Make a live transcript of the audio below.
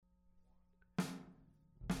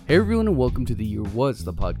Hey everyone, and welcome to The Year Was,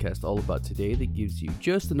 the podcast all about today that gives you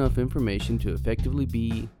just enough information to effectively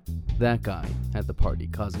be that guy at the party,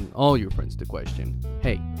 causing all your friends to question,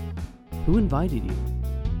 hey, who invited you?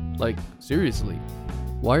 Like, seriously,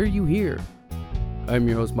 why are you here? I'm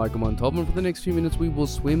your host, Michael Montalvo, and for the next few minutes we will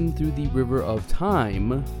swim through the river of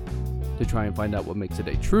time to try and find out what makes a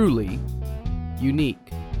day truly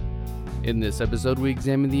unique. In this episode, we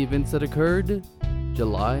examine the events that occurred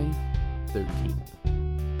July 13th.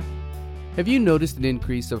 Have you noticed an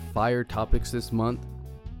increase of fire topics this month?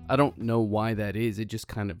 I don't know why that is, it just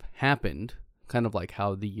kind of happened. Kind of like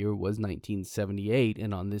how the year was 1978,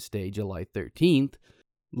 and on this day, July 13th,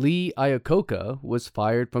 Lee Iacocca was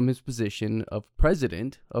fired from his position of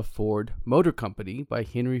president of Ford Motor Company by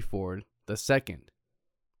Henry Ford II.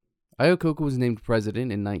 Iacocca was named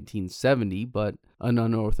president in 1970, but an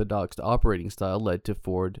unorthodox operating style led to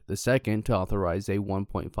Ford II to authorize a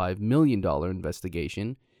 $1.5 million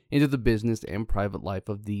investigation into the business and private life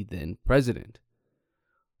of the then president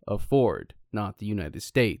of Ford, not the United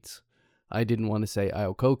States. I didn't want to say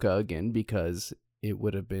Iacocca again because it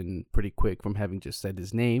would have been pretty quick from having just said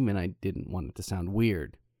his name, and I didn't want it to sound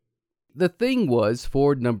weird. The thing was,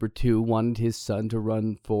 Ford number 2 wanted his son to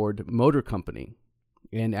run Ford Motor Company,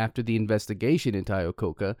 and after the investigation into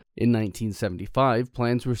Iacocca in 1975,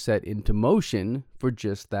 plans were set into motion for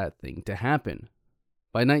just that thing to happen.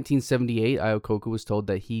 By 1978, Iacocca was told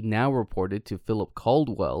that he now reported to Philip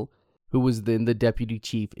Caldwell, who was then the deputy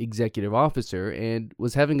chief executive officer and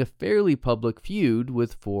was having a fairly public feud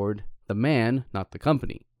with Ford, the man, not the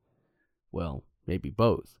company. Well, maybe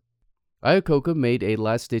both. Iacocca made a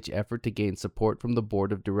last-ditch effort to gain support from the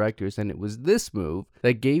board of directors, and it was this move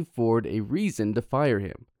that gave Ford a reason to fire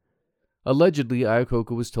him. Allegedly,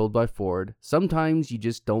 Iacocca was told by Ford, "Sometimes you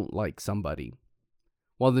just don't like somebody."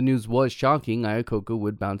 While the news was shocking, Iacocca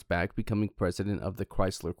would bounce back, becoming president of the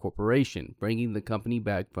Chrysler Corporation, bringing the company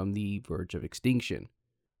back from the verge of extinction.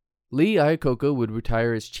 Lee Iacocca would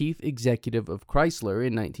retire as chief executive of Chrysler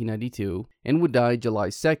in 1992 and would die July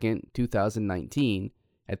 2nd, 2019,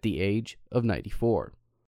 at the age of 94.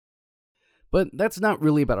 But that's not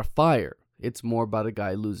really about a fire. It's more about a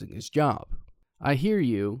guy losing his job. I hear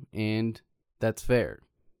you, and that's fair.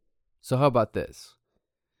 So how about this?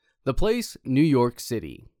 The place, New York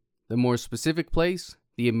City. The more specific place,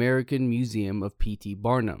 the American Museum of P.T.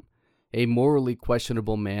 Barnum, a morally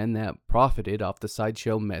questionable man that profited off the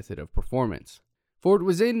sideshow method of performance. For it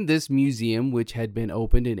was in this museum, which had been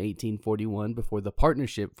opened in 1841 before the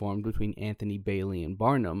partnership formed between Anthony Bailey and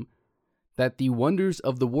Barnum, that the wonders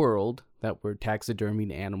of the world, that were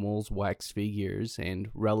taxidermied animals, wax figures,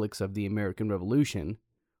 and relics of the American Revolution,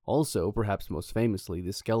 also, perhaps most famously,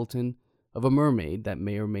 the skeleton of a mermaid that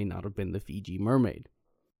may or may not have been the Fiji mermaid.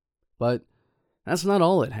 But that's not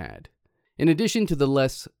all it had. In addition to the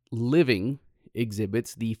less living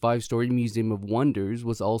exhibits, the 5-story Museum of Wonders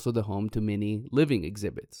was also the home to many living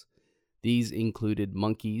exhibits. These included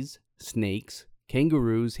monkeys, snakes,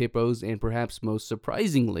 kangaroos, hippos, and perhaps most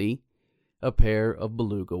surprisingly, a pair of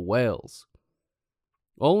beluga whales.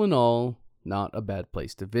 All in all, not a bad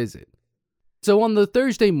place to visit. So on the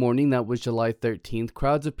Thursday morning, that was July 13th,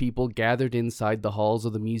 crowds of people gathered inside the halls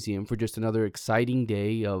of the museum for just another exciting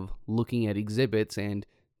day of looking at exhibits, and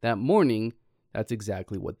that morning, that's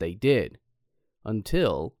exactly what they did.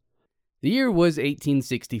 Until the year was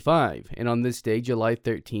 1865, and on this day, July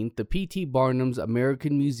 13th, the P.T. Barnum's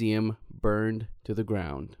American Museum burned to the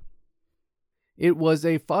ground. It was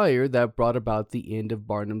a fire that brought about the end of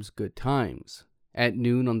Barnum's good times. At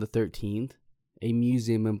noon on the 13th, a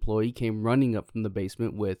museum employee came running up from the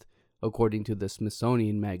basement with, according to the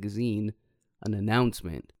Smithsonian Magazine, an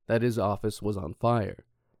announcement that his office was on fire.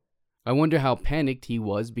 I wonder how panicked he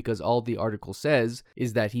was because all the article says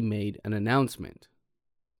is that he made an announcement.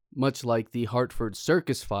 Much like the Hartford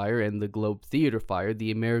Circus fire and the Globe Theater fire, the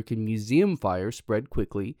American Museum fire spread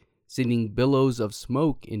quickly, sending billows of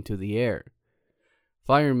smoke into the air.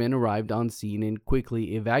 Firemen arrived on scene and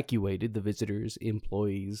quickly evacuated the visitors,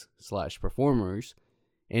 employees / performers,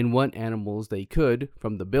 and what animals they could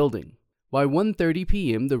from the building. By 1:30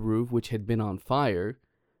 p.m., the roof, which had been on fire,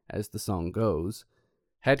 as the song goes,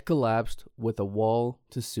 had collapsed with a wall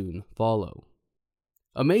to soon follow.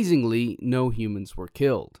 Amazingly, no humans were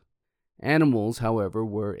killed. Animals, however,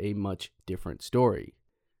 were a much different story.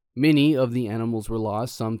 Many of the animals were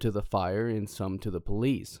lost, some to the fire and some to the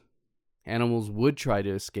police. Animals would try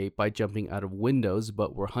to escape by jumping out of windows,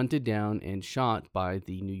 but were hunted down and shot by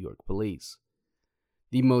the New York police.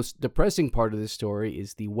 The most depressing part of this story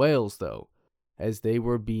is the whales, though, as they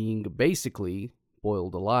were being basically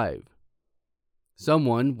boiled alive.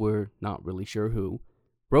 Someone, we're not really sure who,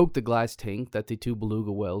 broke the glass tank that the two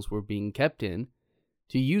beluga whales were being kept in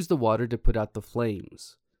to use the water to put out the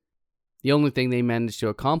flames. The only thing they managed to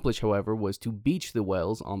accomplish, however, was to beach the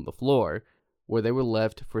whales on the floor, where they were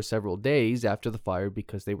left for several days after the fire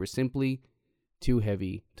because they were simply too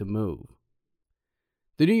heavy to move.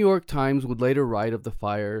 The New York Times would later write of the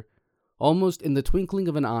fire, "Almost in the twinkling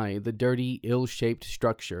of an eye, the dirty, ill-shaped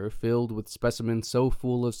structure, filled with specimens so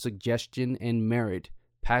full of suggestion and merit,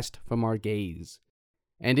 passed from our gaze,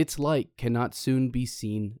 and its like cannot soon be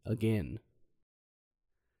seen again."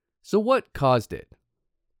 So what caused it?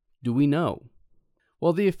 Do we know?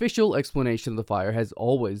 Well, the official explanation of the fire has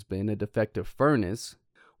always been a defective furnace.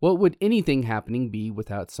 What would anything happening be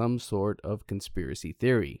without some sort of conspiracy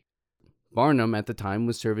theory? Barnum at the time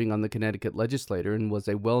was serving on the Connecticut legislature and was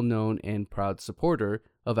a well-known and proud supporter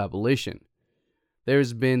of abolition.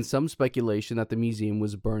 There's been some speculation that the museum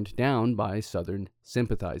was burned down by Southern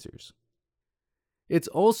sympathizers. It's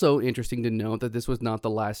also interesting to note that this was not the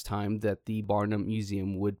last time that the Barnum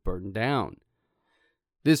Museum would burn down.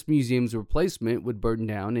 This museum's replacement would burn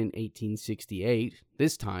down in 1868,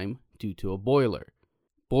 this time due to a boiler.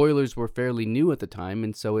 Boilers were fairly new at the time,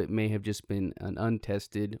 and so it may have just been an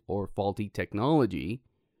untested or faulty technology,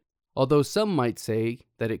 although some might say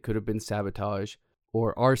that it could have been sabotage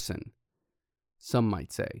or arson. Some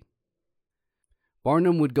might say.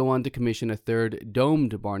 Barnum would go on to commission a third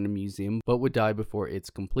domed Barnum Museum, but would die before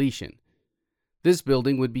its completion. This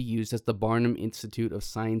building would be used as the Barnum Institute of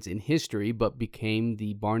Science and History, but became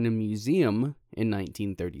the Barnum Museum in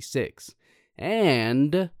 1936.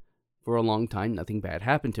 And for a long time, nothing bad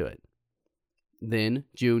happened to it. Then,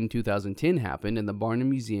 June 2010 happened, and the Barnum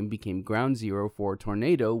Museum became ground zero for a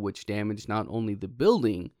tornado which damaged not only the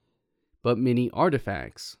building, but many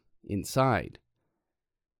artifacts inside.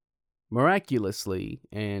 Miraculously,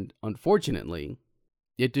 and unfortunately,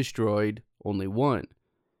 it destroyed only one,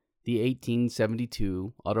 the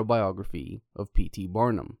 1872 autobiography of P.T.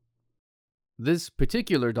 Barnum. This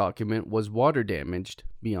particular document was water damaged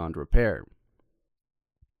beyond repair.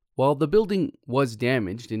 While the building was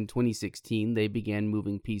damaged in 2016, they began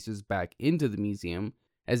moving pieces back into the museum,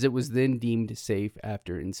 as it was then deemed safe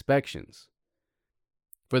after inspections.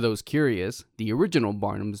 For those curious, the original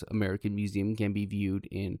Barnum's American Museum can be viewed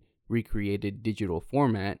in recreated digital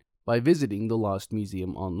format by visiting the Lost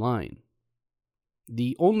Museum online.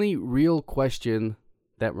 The only real question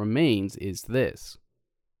that remains is this: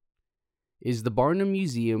 is the Barnum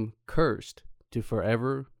Museum cursed to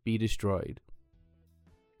forever be destroyed?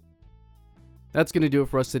 That's going to do it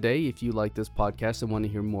for us today. If you like this podcast and want to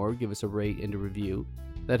hear more, give us a rate and a review.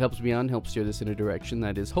 That helps me out and helps steer this in a direction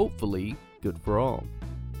that is hopefully good for all.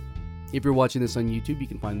 If you're watching this on YouTube, you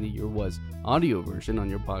can find the Your Was audio version on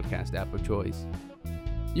your podcast app of choice.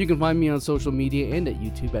 You can find me on social media and at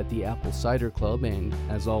YouTube at the Apple Cider Club. And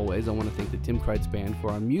as always, I want to thank the Tim Kreitz Band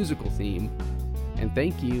for our musical theme. And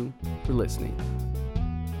thank you for listening.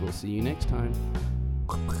 We'll see you next time.